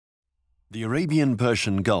The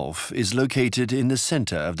Arabian-Persian Gulf is located in the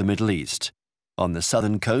center of the Middle East. On the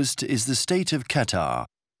southern coast is the state of Qatar,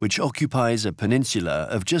 which occupies a peninsula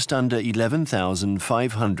of just under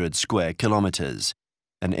 11,500 square kilometers,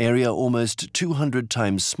 an area almost 200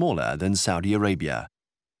 times smaller than Saudi Arabia.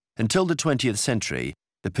 Until the 20th century,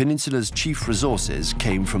 the peninsula's chief resources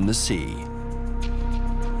came from the sea.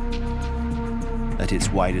 At its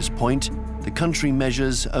widest point, the country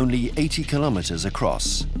measures only 80 kilometers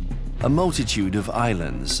across. A multitude of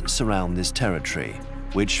islands surround this territory,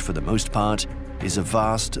 which, for the most part, is a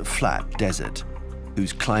vast, flat desert,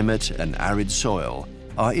 whose climate and arid soil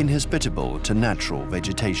are inhospitable to natural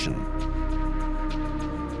vegetation.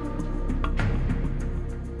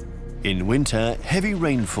 In winter, heavy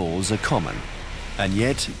rainfalls are common, and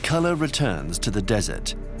yet color returns to the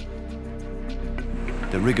desert.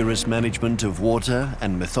 The rigorous management of water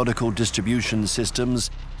and methodical distribution systems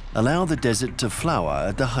allow the desert to flower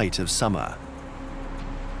at the height of summer.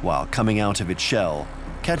 While coming out of its shell,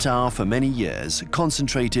 Qatar for many years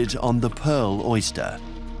concentrated on the pearl oyster.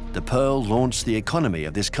 The pearl launched the economy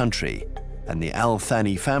of this country, and the Al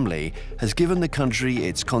Thani family has given the country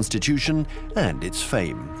its constitution and its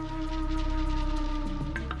fame.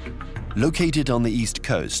 Located on the east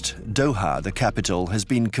coast, Doha, the capital, has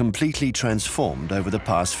been completely transformed over the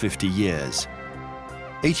past 50 years.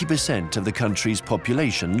 80% of the country's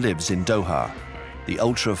population lives in Doha. The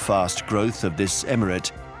ultra-fast growth of this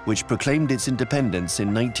emirate, which proclaimed its independence in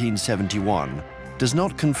 1971, does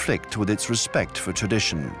not conflict with its respect for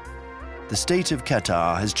tradition. The state of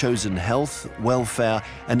Qatar has chosen health, welfare,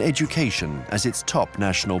 and education as its top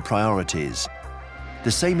national priorities.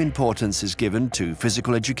 The same importance is given to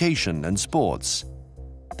physical education and sports.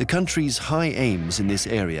 The country's high aims in this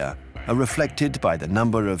area are reflected by the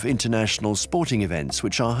number of international sporting events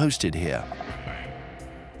which are hosted here.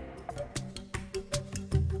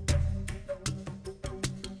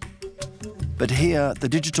 But here, the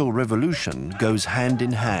digital revolution goes hand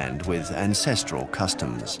in hand with ancestral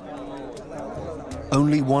customs.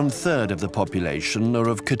 Only 1/3 of the population are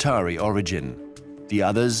of Qatari origin. The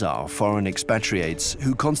others are foreign expatriates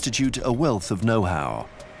who constitute a wealth of know-how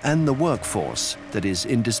and the workforce that is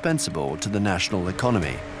indispensable to the national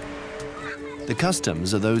economy. The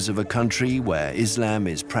customs are those of a country where Islam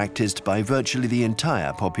is practiced by virtually the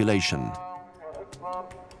entire population.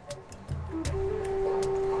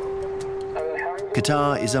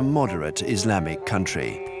 Qatar is a moderate Islamic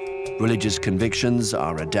country. Religious convictions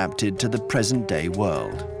are adapted to the present-day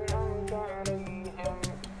world.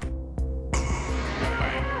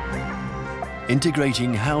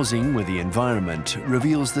 Integrating housing with the environment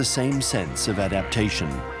reveals the same sense of adaptation.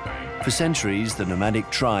 For centuries, the nomadic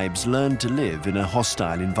tribes learned to live in a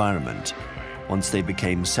hostile environment. Once they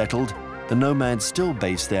became settled, the nomads still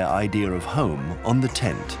based their idea of home on the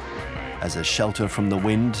tent. As a shelter from the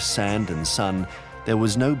wind, sand, and sun, there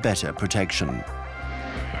was no better protection.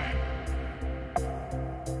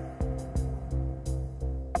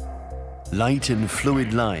 Light and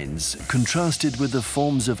fluid lines contrasted with the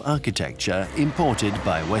forms of architecture imported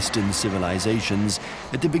by Western civilizations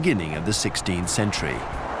at the beginning of the 16th century.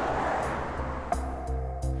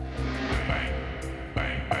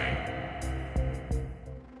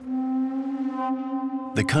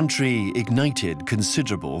 The country ignited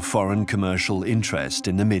considerable foreign commercial interest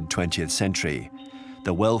in the mid-20th century.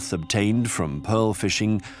 The wealth obtained from pearl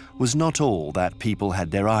fishing was not all that people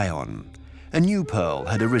had their eye on. A new pearl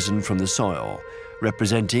had arisen from the soil,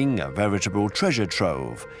 representing a veritable treasure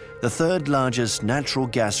trove, the third largest natural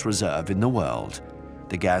gas reserve in the world.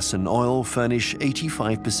 The gas and oil furnish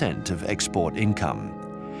 85% of export income.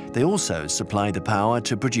 They also supply the power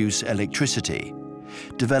to produce electricity.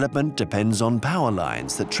 Development depends on power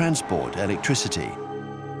lines that transport electricity.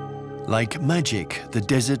 Like magic, the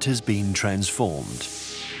desert has been transformed.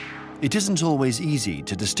 It isn't always easy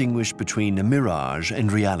to distinguish between a mirage and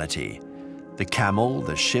reality. The camel,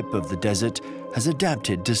 the ship of the desert, has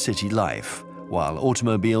adapted to city life, while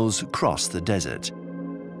automobiles cross the desert.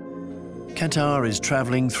 Qatar is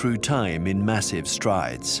traveling through time in massive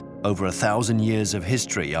strides. Over 1,000 years of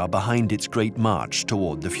history are behind its great march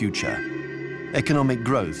toward the future. Economic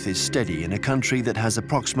growth is steady in a country that has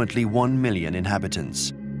approximately 1 million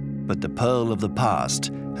inhabitants. But the pearl of the past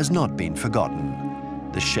has not been forgotten.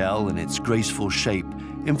 The shell, in its graceful shape,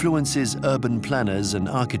 influences urban planners and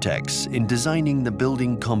architects in designing the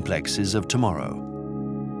building complexes of tomorrow.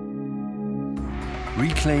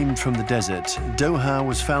 Reclaimed from the desert, Doha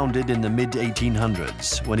was founded in the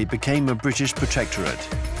mid-1800s when it became a British protectorate.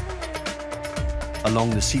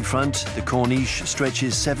 Along the seafront, the Corniche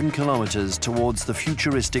stretches 7 kilometers towards the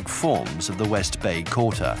futuristic forms of the West Bay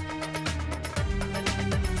Quarter.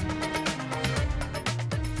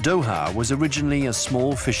 Doha was originally a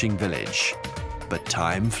small fishing village, but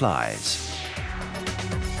time flies.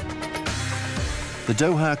 The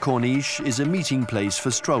Doha Corniche is a meeting place for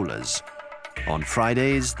strollers. On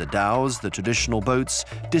Fridays, the dhows, the traditional boats,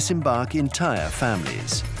 disembark entire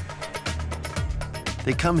families.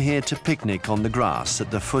 They come here to picnic on the grass at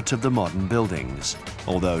the foot of the modern buildings.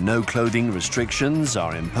 Although no clothing restrictions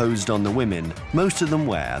are imposed on the women, most of them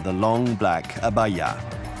wear the long black abaya.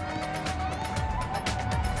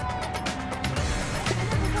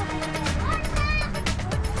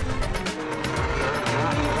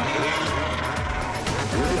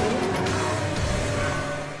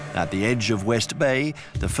 At the edge of West Bay,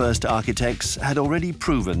 the first architects had already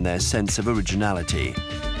proven their sense of originality.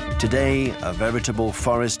 Today, a veritable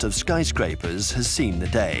forest of skyscrapers has seen the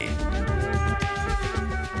day.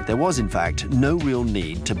 There was, in fact, no real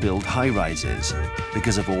need to build high-rises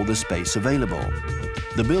because of all the space available.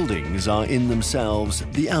 The buildings are in themselves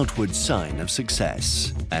the outward sign of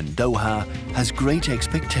success, and Doha has great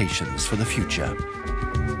expectations for the future.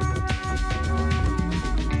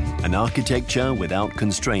 An architecture without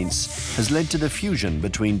constraints has led to the fusion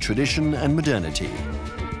between tradition and modernity.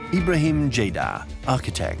 Ibrahim Jeda,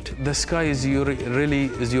 architect. The sky is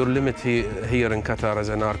really your limit here in Qatar as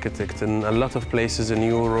an architect. In a lot of places in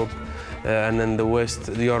Europe and in the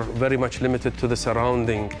West, you are very much limited to the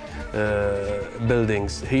surrounding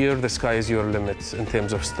buildings. Here, the sky is your limit in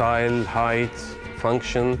terms of style, height,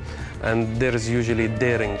 function, and there is usually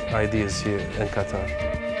daring ideas here in Qatar.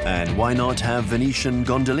 And why not have Venetian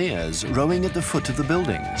gondoliers rowing at the foot of the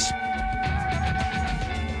buildings?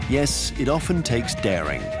 Yes, it often takes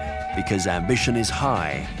daring, because ambition is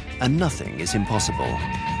high and nothing is impossible.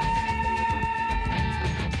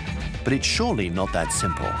 But it's surely not that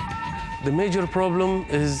simple. The major problem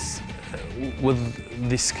is with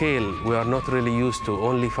the scale we are not really used to.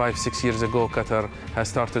 Only 5-6 years ago, Qatar has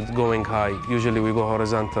started going high. Usually we go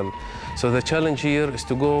horizontal. So the challenge here is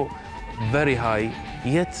to go very high,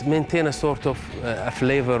 yet maintain a sort of a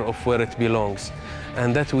flavor of where it belongs.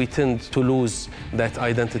 And that we tend to lose that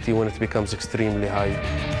identity when it becomes extremely high.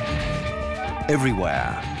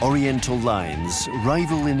 Everywhere, Oriental lines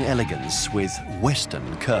rival in elegance with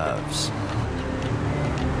Western curves.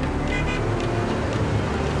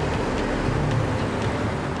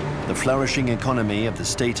 The flourishing economy of the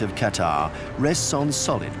state of Qatar rests on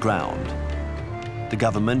solid ground. The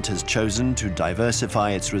government has chosen to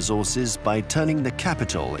diversify its resources by turning the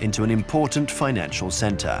capital into an important financial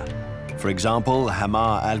center. For example,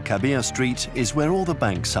 Hamar Al-Kabir Street is where all the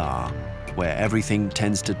banks are, where everything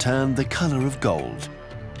tends to turn the color of gold,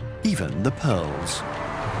 even the pearls.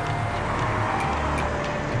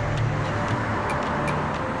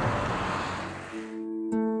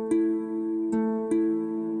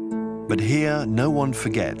 But here, no one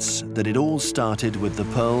forgets that it all started with the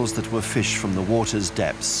pearls that were fished from the water's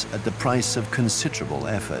depths at the price of considerable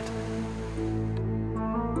effort.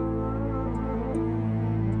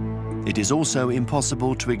 It is also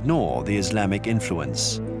impossible to ignore the Islamic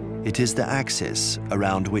influence. It is the axis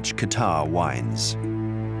around which Qatar winds.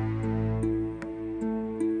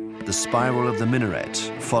 The spiral of the minaret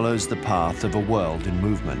follows the path of a world in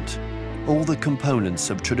movement. All the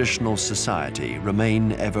components of traditional society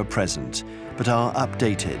remain ever present, but are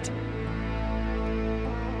updated.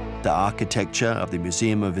 The architecture of the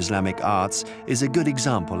Museum of Islamic Arts is a good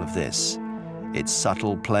example of this. Its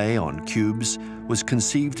subtle play on cubes was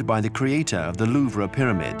conceived by the creator of the Louvre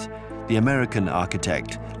Pyramid, the American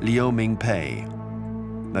architect Liu Ming-pei.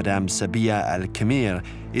 Madame Sabia Al-Kamir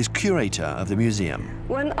is curator of the museum.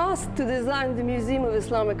 When asked to design the Museum of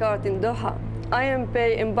Islamic Art in Doha,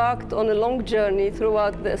 Ayampei embarked on a long journey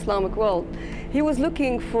throughout the Islamic world. He was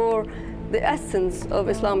looking for the essence of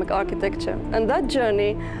Islamic architecture. And that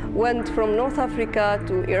journey went from North Africa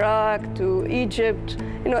to Iraq to Egypt,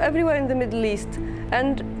 everywhere in the Middle East.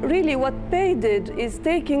 And really what Pei did is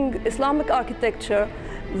taking Islamic architecture,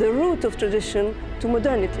 the root of tradition, to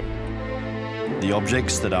modernity. The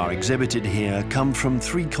objects that are exhibited here come from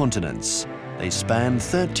 3 continents. They span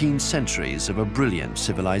 13 centuries of a brilliant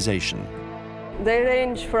civilization. They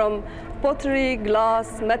range from pottery,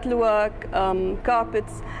 glass, metalwork,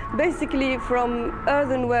 carpets, basically from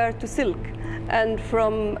earthenware to silk, and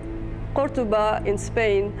from Cordoba in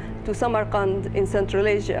Spain to Samarkand in Central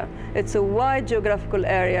Asia. It's a wide geographical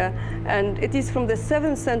area, and it is from the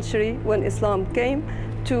 7th century when Islam came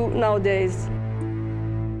to nowadays.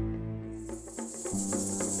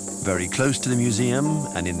 Very close to the museum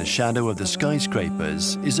and in the shadow of the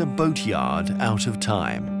skyscrapers is a boatyard out of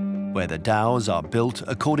time, where the dhows are built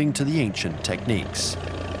according to the ancient techniques.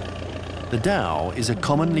 The dhow is a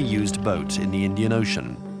commonly used boat in the Indian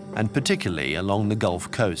Ocean. and particularly along the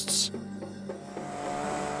Gulf coasts.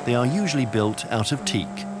 They are usually built out of teak,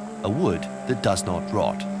 a wood that does not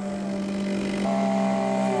rot.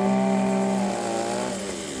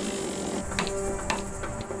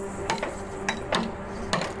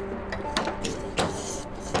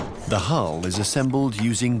 The hull is assembled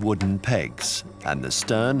using wooden pegs, and the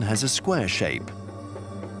stern has a square shape.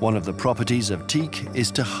 One of the properties of teak is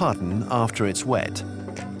to harden after it's wet.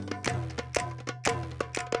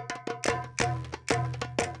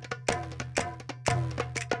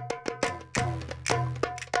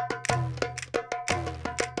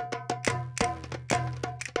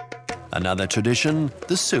 Another tradition,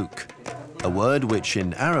 the souk, a word which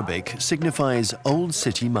in Arabic signifies old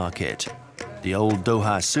city market. The old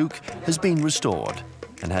Doha souk has been restored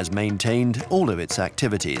and has maintained all of its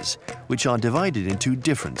activities, which are divided into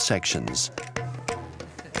different sections.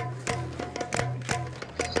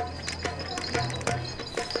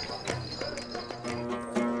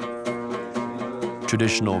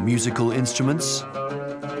 Traditional musical instruments,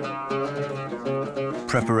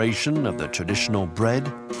 preparation of the traditional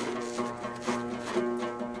bread,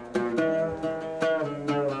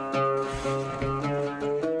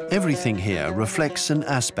 everything here reflects an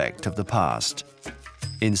aspect of the past.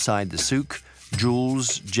 Inside the souk,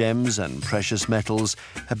 jewels, gems and precious metals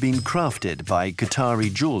have been crafted by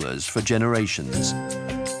Qatari jewelers for generations.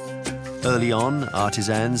 Early on,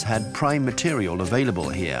 artisans had prime material available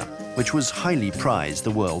here, which was highly prized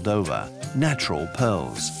the world over, natural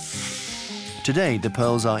pearls. Today, the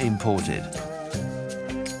pearls are imported.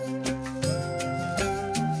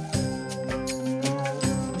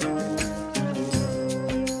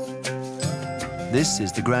 This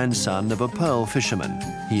is the grandson of a pearl fisherman.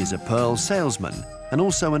 He is a pearl salesman and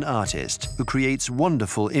also an artist who creates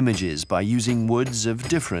wonderful images by using woods of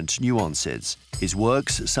different nuances. His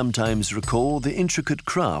works sometimes recall the intricate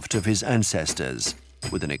craft of his ancestors.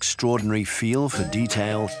 With an extraordinary feel for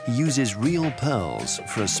detail, he uses real pearls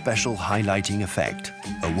for a special highlighting effect,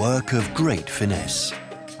 a work of great finesse.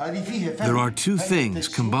 There are two things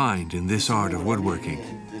combined in this art of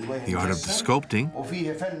woodworking. The art of the sculpting,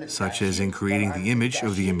 such as in creating the image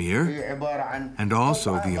of the emir, and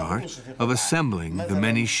also the art of assembling the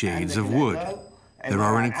many shades of wood. There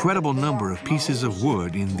are an incredible number of pieces of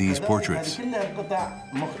wood in these portraits.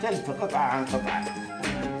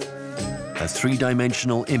 A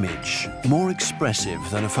three-dimensional image, more expressive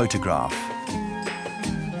than a photograph.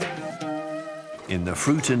 In the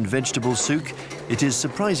fruit and vegetable souk, it is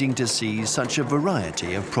surprising to see such a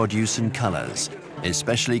variety of produce and colors,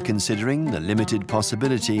 especially considering the limited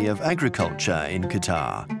possibility of agriculture in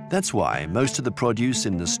Qatar. That's why most of the produce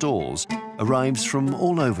in the stalls arrives from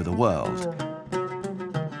all over the world.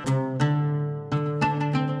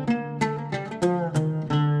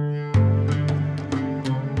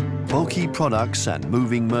 Bulky products and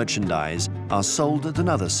moving merchandise are sold at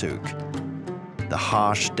another souk. The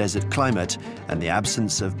harsh desert climate and the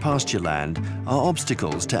absence of pasture land are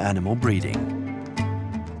obstacles to animal breeding.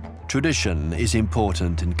 Tradition is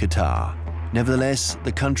important in Qatar. Nevertheless,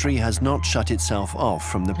 the country has not shut itself off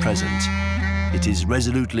from the present. It is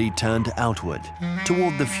resolutely turned outward,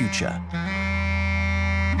 toward the future.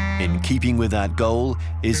 In keeping with that goal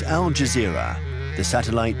is Al Jazeera, the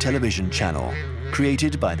satellite television channel,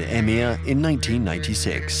 created by the Emir in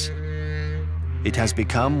 1996. It has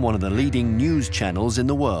become one of the leading news channels in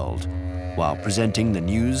the world, while presenting the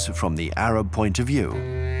news from the Arab point of view.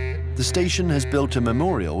 The station has built a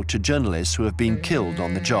memorial to journalists who have been killed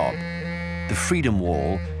on the job. The Freedom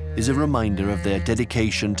Wall is a reminder of their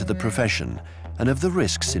dedication to the profession and of the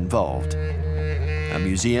risks involved. A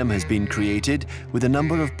museum has been created with a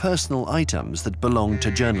number of personal items that belong to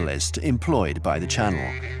journalists employed by the channel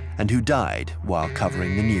and who died while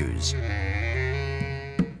covering the news.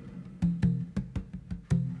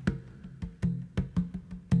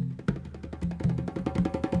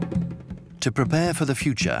 To prepare for the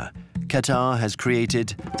future, Qatar has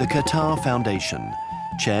created the Qatar Foundation,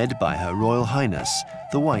 chaired by Her Royal Highness,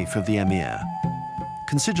 the wife of the Emir.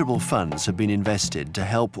 Considerable funds have been invested to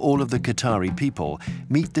help all of the Qatari people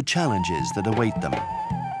meet the challenges that await them.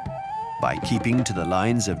 By keeping to the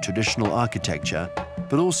lines of traditional architecture,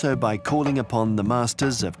 but also by calling upon the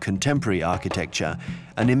masters of contemporary architecture,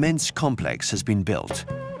 an immense complex has been built,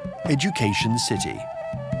 Education City.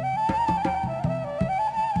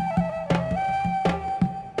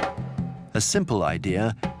 A simple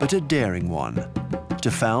idea, but a daring one. To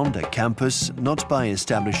found a campus not by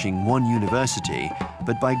establishing one university,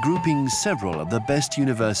 but by grouping several of the best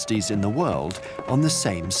universities in the world on the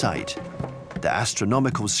same site. The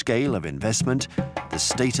astronomical scale of investment, the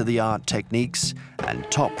state-of-the-art techniques, and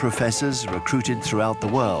top professors recruited throughout the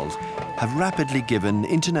world have rapidly given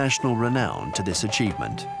international renown to this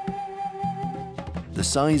achievement. The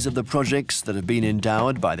size of the projects that have been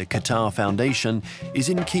endowed by the Qatar Foundation is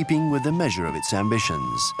in keeping with the measure of its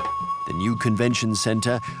ambitions. The new convention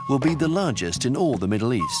center will be the largest in all the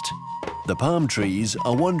Middle East. The palm trees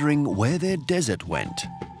are wondering where their desert went.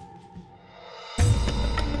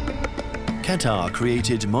 Qatar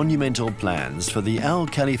created monumental plans for the Al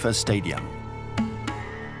Khalifa Stadium.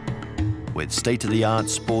 With state-of-the-art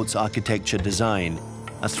sports architecture design,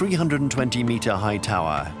 a 320-meter high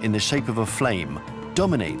tower in the shape of a flame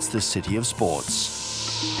dominates the city of sports.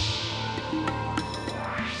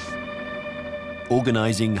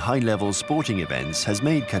 Organizing high-level sporting events has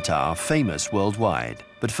made Qatar famous worldwide,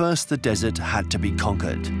 but first the desert had to be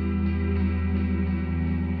conquered.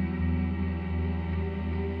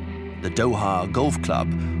 The Doha Golf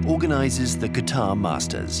Club organizes the Qatar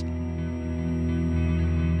Masters.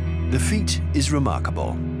 The feat is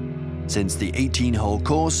remarkable, since the 18-hole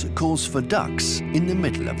course calls for ducks in the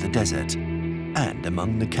middle of the desert and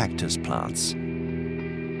among the cactus plants.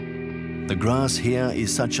 The grass here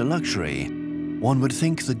is such a luxury, one would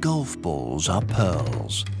think the golf balls are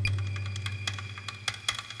pearls.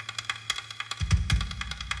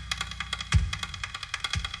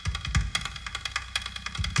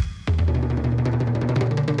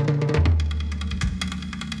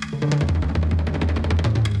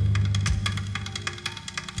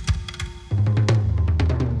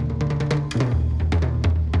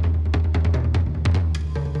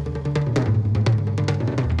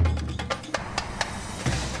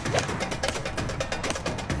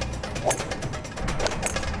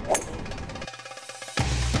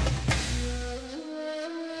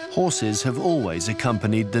 Horses have always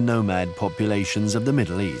accompanied the nomad populations of the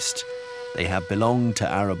Middle East. They have belonged to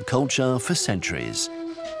Arab culture for centuries.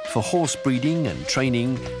 For horse breeding and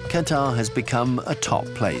training, Qatar has become a top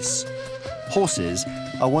place. Horses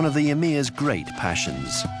are one of the Emir's great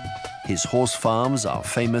passions. His horse farms are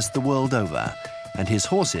famous the world over, and his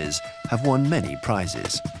horses have won many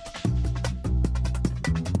prizes.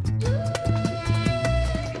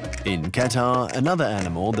 In Qatar, another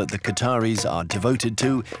animal that the Qataris are devoted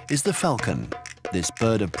to is the falcon. This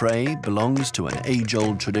bird of prey belongs to an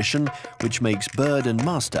age-old tradition which makes bird and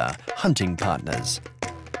master hunting partners.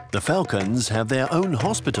 The falcons have their own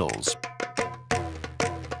hospitals.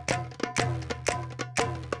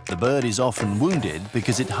 The bird is often wounded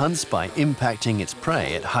because it hunts by impacting its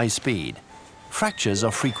prey at high speed. Fractures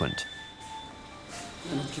are frequent.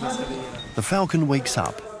 The falcon wakes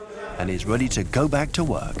up and is ready to go back to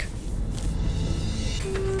work.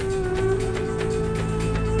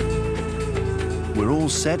 We're all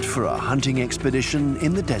set for a hunting expedition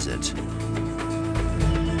in the desert.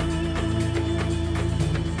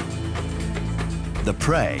 The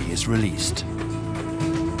prey is released.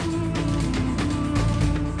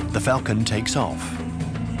 The falcon takes off.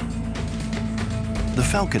 The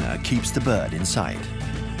falconer keeps the bird in sight.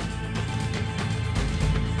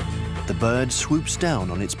 The bird swoops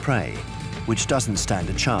down on its prey, which doesn't stand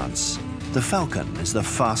a chance. The falcon is the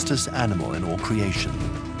fastest animal in all creation.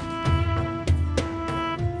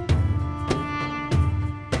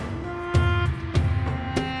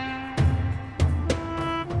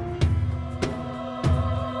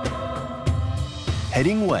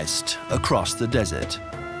 Heading west across the desert,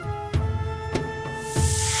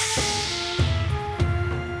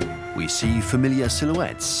 we see familiar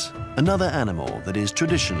silhouettes, another animal that is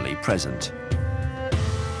traditionally present.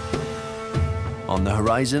 On the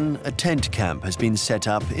horizon, a tent camp has been set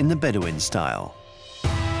up in the Bedouin style.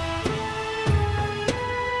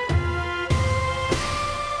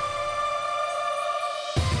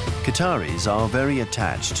 Qataris are very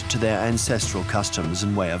attached to their ancestral customs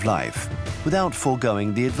and way of life, without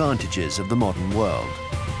foregoing the advantages of the modern world.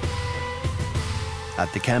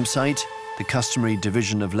 At the campsite, the customary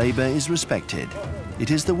division of labor is respected.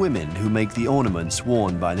 It is the women who make the ornaments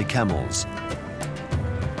worn by the camels.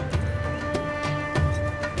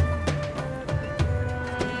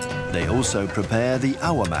 They also prepare the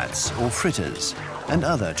awamats, or fritters, and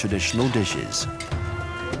other traditional dishes.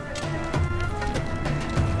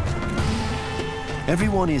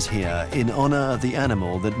 Everyone is here in honor of the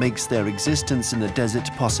animal that makes their existence in the desert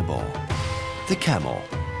possible, the camel.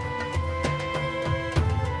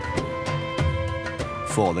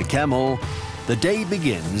 For the camel, the day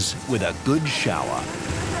begins with a good shower.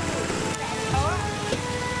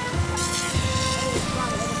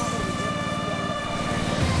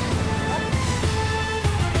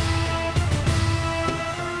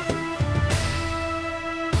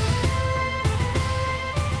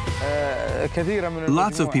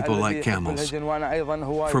 Lots of people like camels.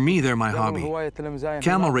 For me, they're my hobby.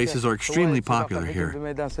 Camel races are extremely popular here.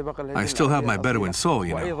 I still have my Bedouin soul,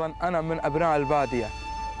 you know.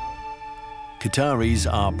 Qataris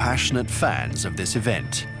are passionate fans of this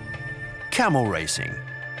event. Camel racing.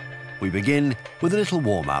 We begin with a little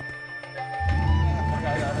warm-up.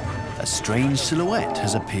 A strange silhouette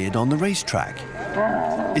has appeared on the racetrack.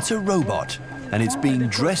 It's a robot, and it's being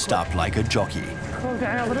dressed up like a jockey.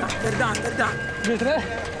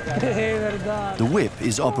 The whip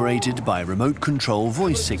is operated by remote control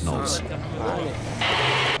voice signals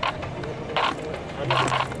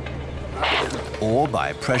or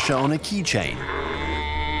by pressure on a keychain.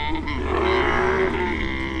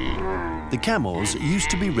 The camels used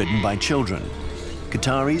to be ridden by children.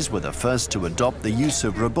 Qataris were the first to adopt the use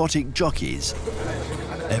of robotic jockeys.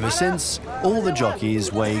 Ever since, all the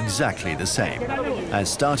jockeys weigh exactly the same. As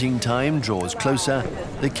starting time draws closer,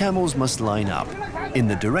 the camels must line up in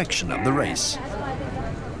the direction of the race.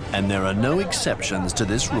 And there are no exceptions to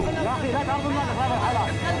this rule.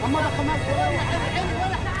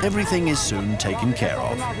 Everything is soon taken care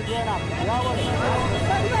of.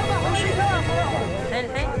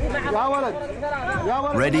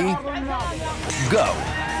 Ready? Go!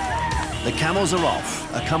 The camels are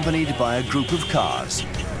off, accompanied by a group of cars.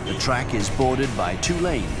 The track is bordered by 2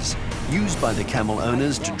 lanes, used by the camel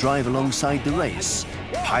owners to drive alongside the race,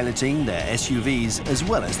 piloting their SUVs as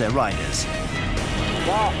well as their riders.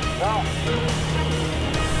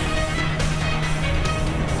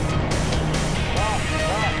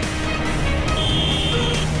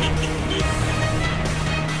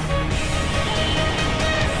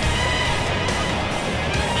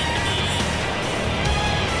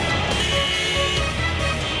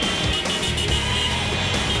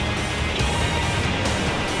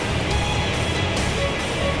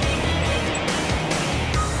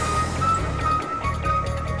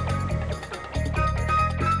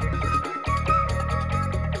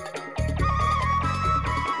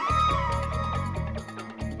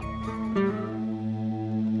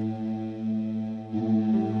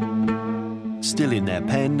 Still in their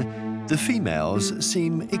pen, the females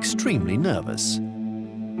seem extremely nervous.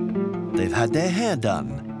 They've had their hair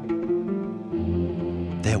done.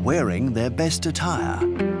 They're wearing their best attire.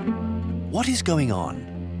 What is going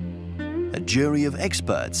on? A jury of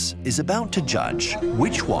experts is about to judge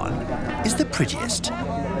which one is the prettiest.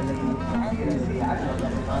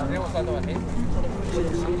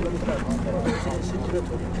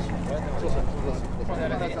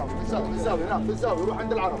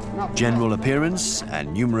 General appearance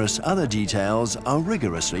and numerous other details are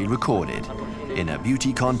rigorously recorded. In a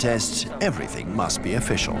beauty contest, everything must be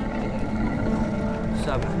official.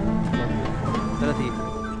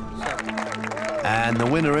 And the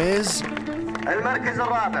winner is...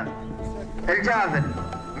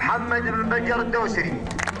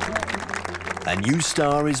 A new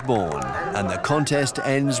star is born, and the contest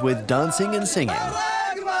ends with dancing and singing.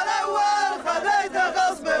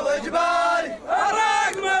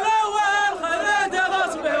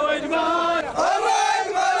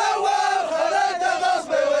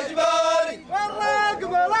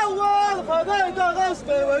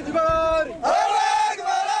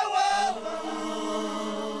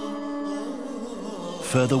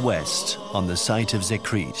 Further west, on the site of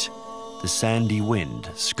Zekrit, the sandy wind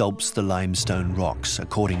sculpts the limestone rocks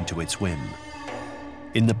according to its whim.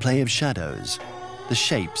 In the play of shadows, the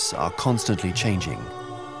shapes are constantly changing.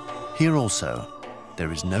 Here also,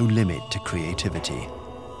 there is no limit to creativity.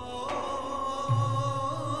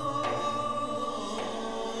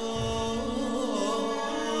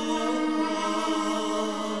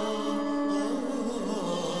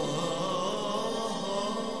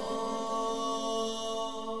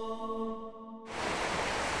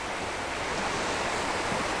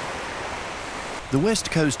 The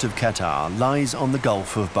west coast of Qatar lies on the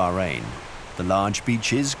Gulf of Bahrain. The large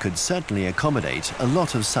beaches could certainly accommodate a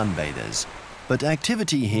lot of sunbathers, but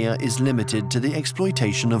activity here is limited to the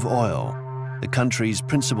exploitation of oil. The country's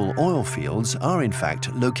principal oil fields are in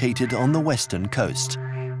fact located on the western coast.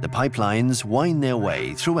 The pipelines wind their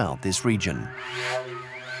way throughout this region.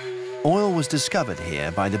 Oil was discovered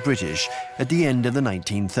here by the British at the end of the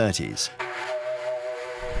 1930s.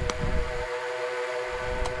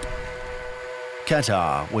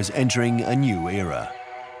 Qatar was entering a new era.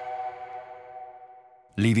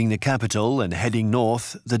 Leaving the capital and heading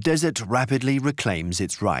north, the desert rapidly reclaims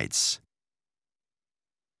its rights.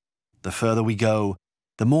 The further we go,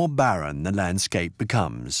 the more barren the landscape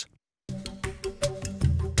becomes.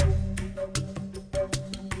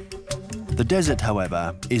 The desert,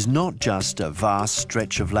 however, is not just a vast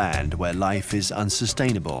stretch of land where life is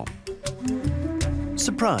unsustainable.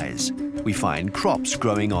 Surprise! We find crops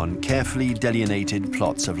growing on carefully delineated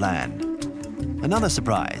plots of land. Another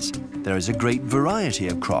surprise, there is a great variety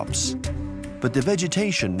of crops. But the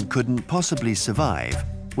vegetation couldn't possibly survive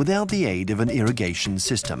without the aid of an irrigation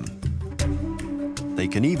system. They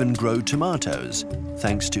can even grow tomatoes,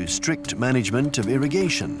 thanks to strict management of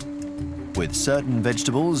irrigation. With certain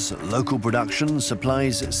vegetables, local production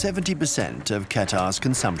supplies 70% of Qatar's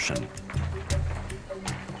consumption.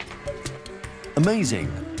 Amazing,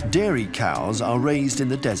 dairy cows are raised in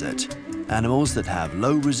the desert, animals that have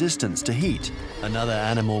low resistance to heat. Another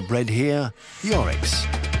animal bred here, the oryx.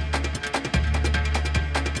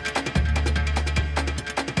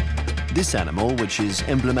 This animal, which is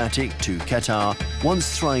emblematic to Qatar,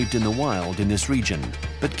 once thrived in the wild in this region,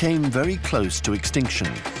 but came very close to extinction.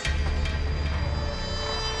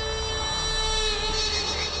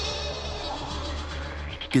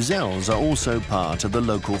 Gazelles are also part of the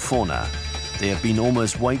local fauna. They have been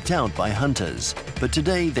almost wiped out by hunters, but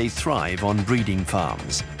today they thrive on breeding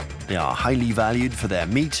farms. They are highly valued for their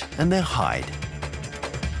meat and their hide.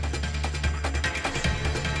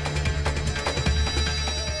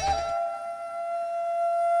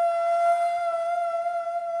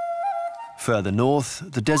 Further north,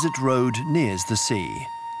 the desert road nears the sea.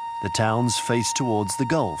 The towns face towards the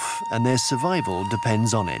Gulf, and their survival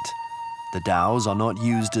depends on it. The dhows are not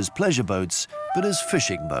used as pleasure boats, but as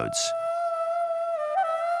fishing boats.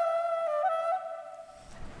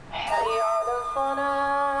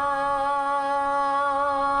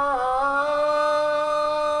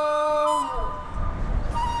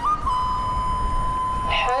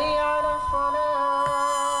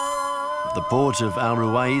 The port of Al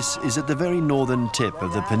Ruwais is at the very northern tip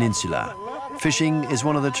of the peninsula. Fishing is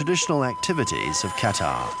one of the traditional activities of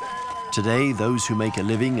Qatar. Today, those who make a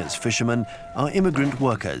living as fishermen are immigrant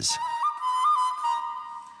workers.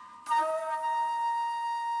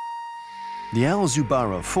 The Al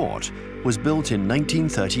Zubarah fort was built in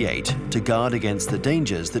 1938 to guard against the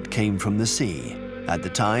dangers that came from the sea. At the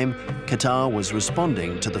time, Qatar was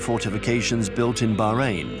responding to the fortifications built in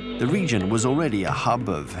Bahrain. The region was already a hub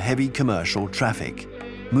of heavy commercial traffic.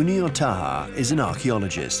 Munir Taha is an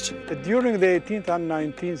archaeologist. During the 18th and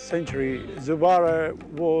 19th century, Zubarah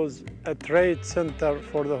was a trade center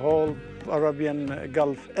for the whole Arabian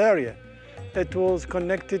Gulf area. It was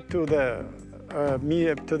connected to the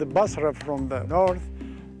Basra from the north,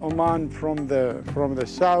 Oman from the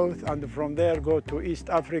south, and from there go to East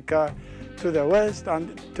Africa, to the west,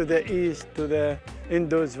 and to the east, to the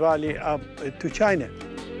Indus Valley, up to China.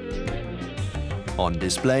 On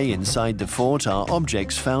display inside the fort are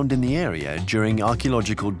objects found in the area during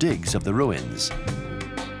archaeological digs of the ruins.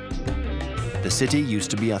 The city used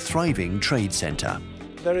to be a thriving trade center.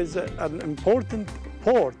 There is an important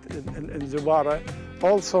port in Zubarah,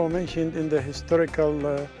 also mentioned in the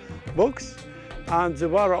historical books. And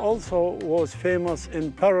Zubarah also was famous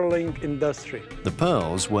in pearling industry. The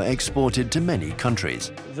pearls were exported to many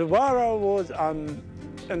countries. Zubarah was an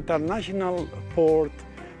international port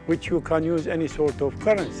which you can use any sort of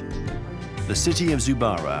currency. The city of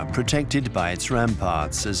Zubarah, protected by its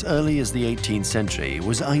ramparts as early as the 18th century,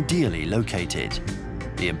 was ideally located.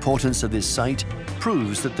 The importance of this site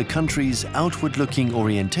proves that the country's outward-looking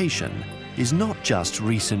orientation is not just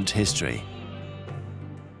recent history.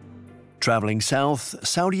 Traveling south,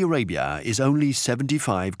 Saudi Arabia is only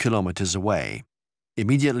 75 kilometers away.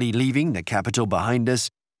 Immediately leaving the capital behind us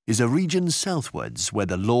is a region southwards where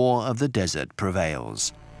the law of the desert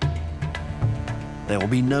prevails. There will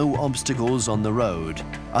be no obstacles on the road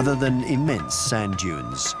other than immense sand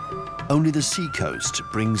dunes. Only the seacoast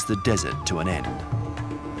brings the desert to an end.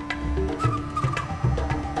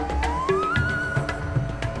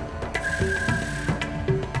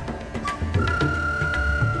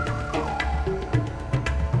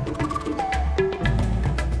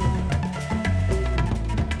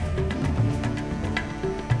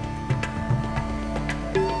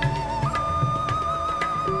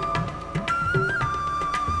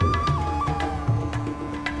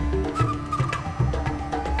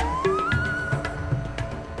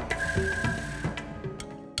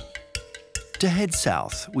 To head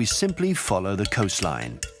south, we simply follow the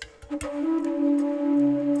coastline.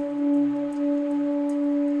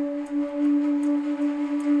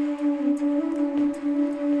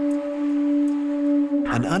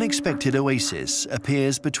 An unexpected oasis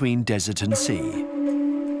appears between desert and sea.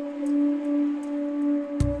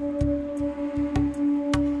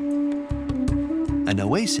 An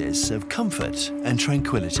oasis of comfort and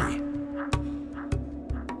tranquility.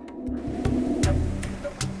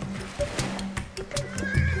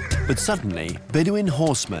 But suddenly, Bedouin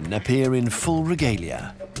horsemen appear in full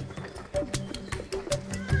regalia.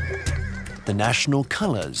 the national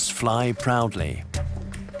colors fly proudly.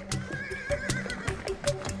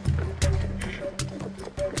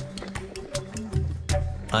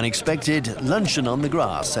 Unexpected luncheon on the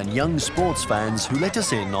grass and young sports fans who let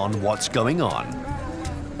us in on what's going on.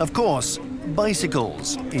 Of course,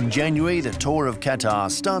 bicycles. In January, the Tour of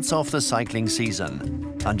Qatar starts off the cycling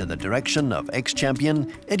season under the direction of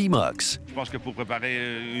ex-champion Eddy Merckx.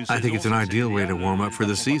 I think it's an ideal way to warm up for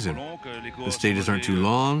the season. The stages aren't too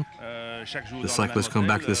long. The cyclists come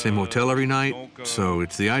back to the same hotel every night, so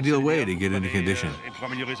it's the ideal way to get into condition.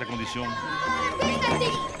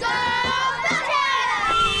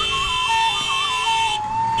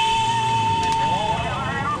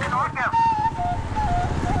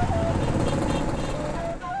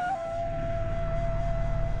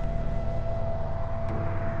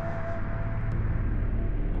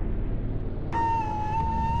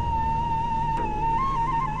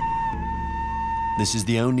 This is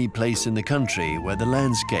the only place in the country where the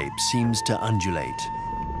landscape seems to undulate.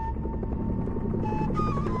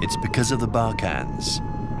 It's because of the Barkhans,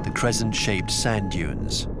 the crescent-shaped sand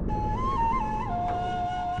dunes.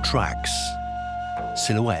 Tracks,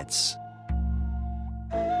 silhouettes,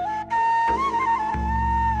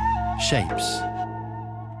 shapes.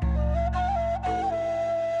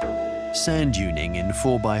 Sand duning in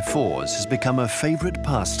 4x4s has become a favorite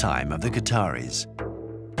pastime of the Qataris.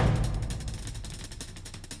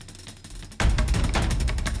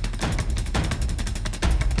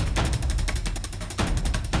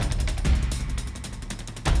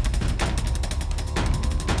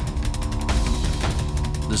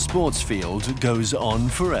 The sports field goes on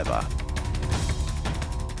forever.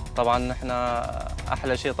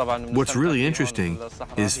 What's really interesting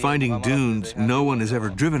is finding dunes no one has ever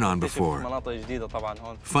driven on before,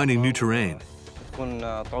 finding new terrain.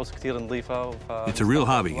 It's a real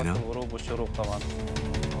hobby, you know?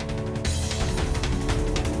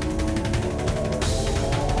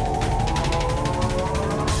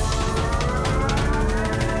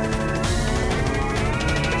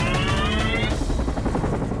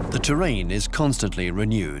 The terrain is constantly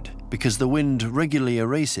renewed because the wind regularly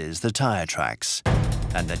erases the tire tracks,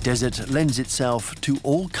 and the desert lends itself to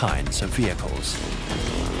all kinds of vehicles.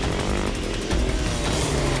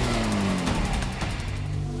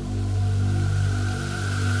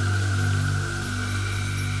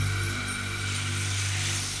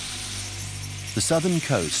 The southern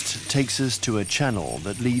coast takes us to a channel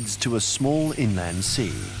that leads to a small inland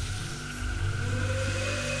sea.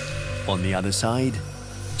 On the other side,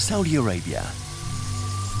 Saudi Arabia.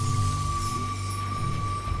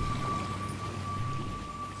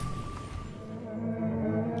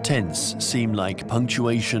 Tents seem like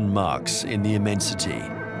punctuation marks in the immensity.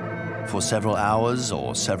 For several hours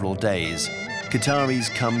or several days, Qataris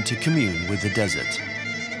come to commune with the desert.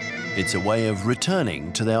 It's a way of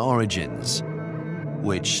returning to their origins,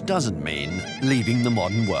 which doesn't mean leaving the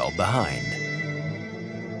modern world behind.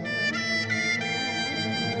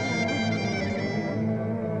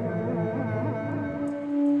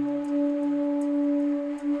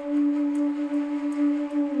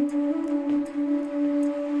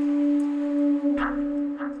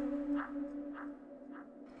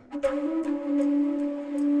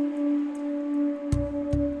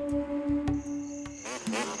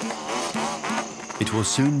 It will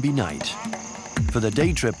soon be night. For the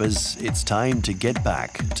day trippers, it's time to get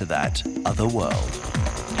back to that other world.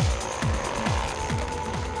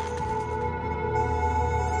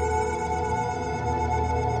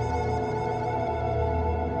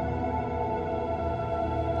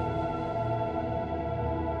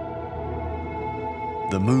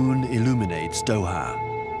 The moon illuminates Doha,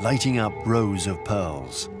 lighting up rows of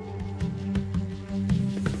pearls.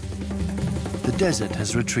 The desert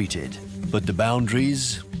has retreated, but the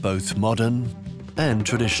boundaries, both modern and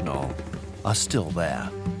traditional, are still there.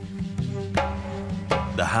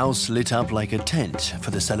 The house lit up like a tent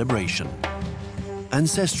for the celebration.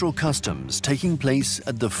 Ancestral customs taking place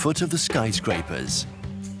at the foot of the skyscrapers.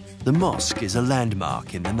 The mosque is a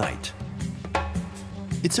landmark in the night.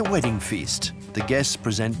 It's a wedding feast. The guests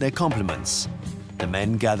present their compliments. The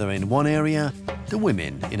men gather in one area, the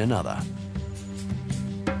women in another.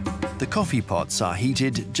 The coffee pots are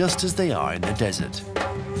heated just as they are in the desert.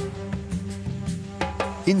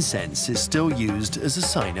 Incense is still used as a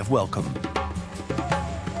sign of welcome,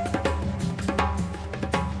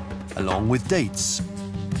 along with dates.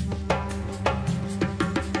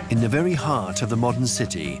 In the very heart of the modern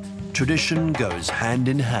city, tradition goes hand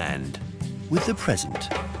in hand with the present.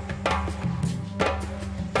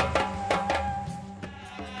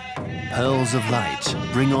 Pearls of light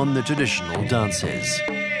bring on the traditional dances.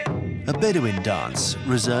 a Bedouin dance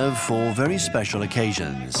reserved for very special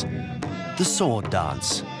occasions, the sword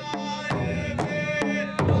dance.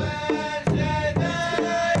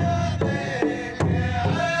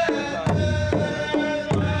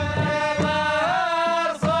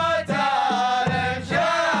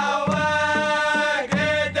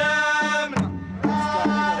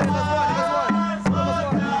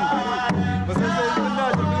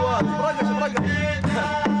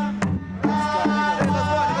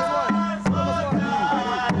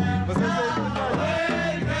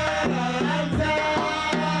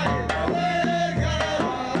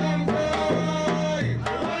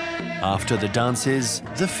 After the dances,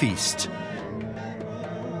 the feast.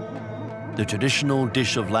 The traditional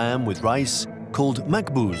dish of lamb with rice called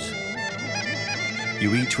makbouz.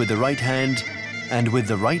 You eat with the right hand and with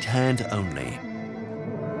the right hand only.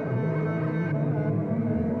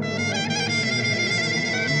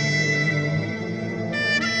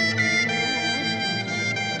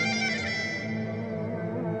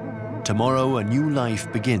 Tomorrow, a new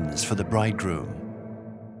life begins for the bridegroom.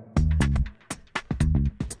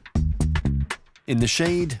 In the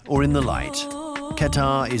shade or in the light,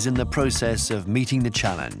 Qatar is in the process of meeting the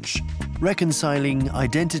challenge, reconciling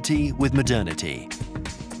identity with modernity.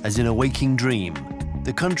 As in a waking dream,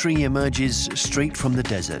 the country emerges straight from the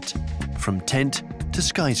desert, from tent to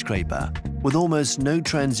skyscraper, with almost no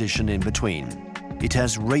transition in between. It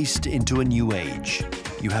has raced into a new age.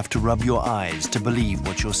 You have to rub your eyes to believe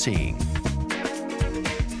what you're seeing.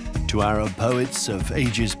 To Arab poets of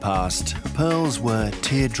ages past, pearls were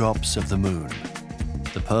teardrops of the moon.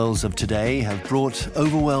 The pearls of today have brought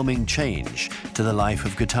overwhelming change to the life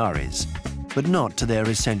of Qataris, but not to their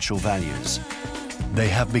essential values. They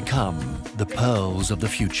have become the pearls of the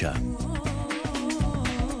future.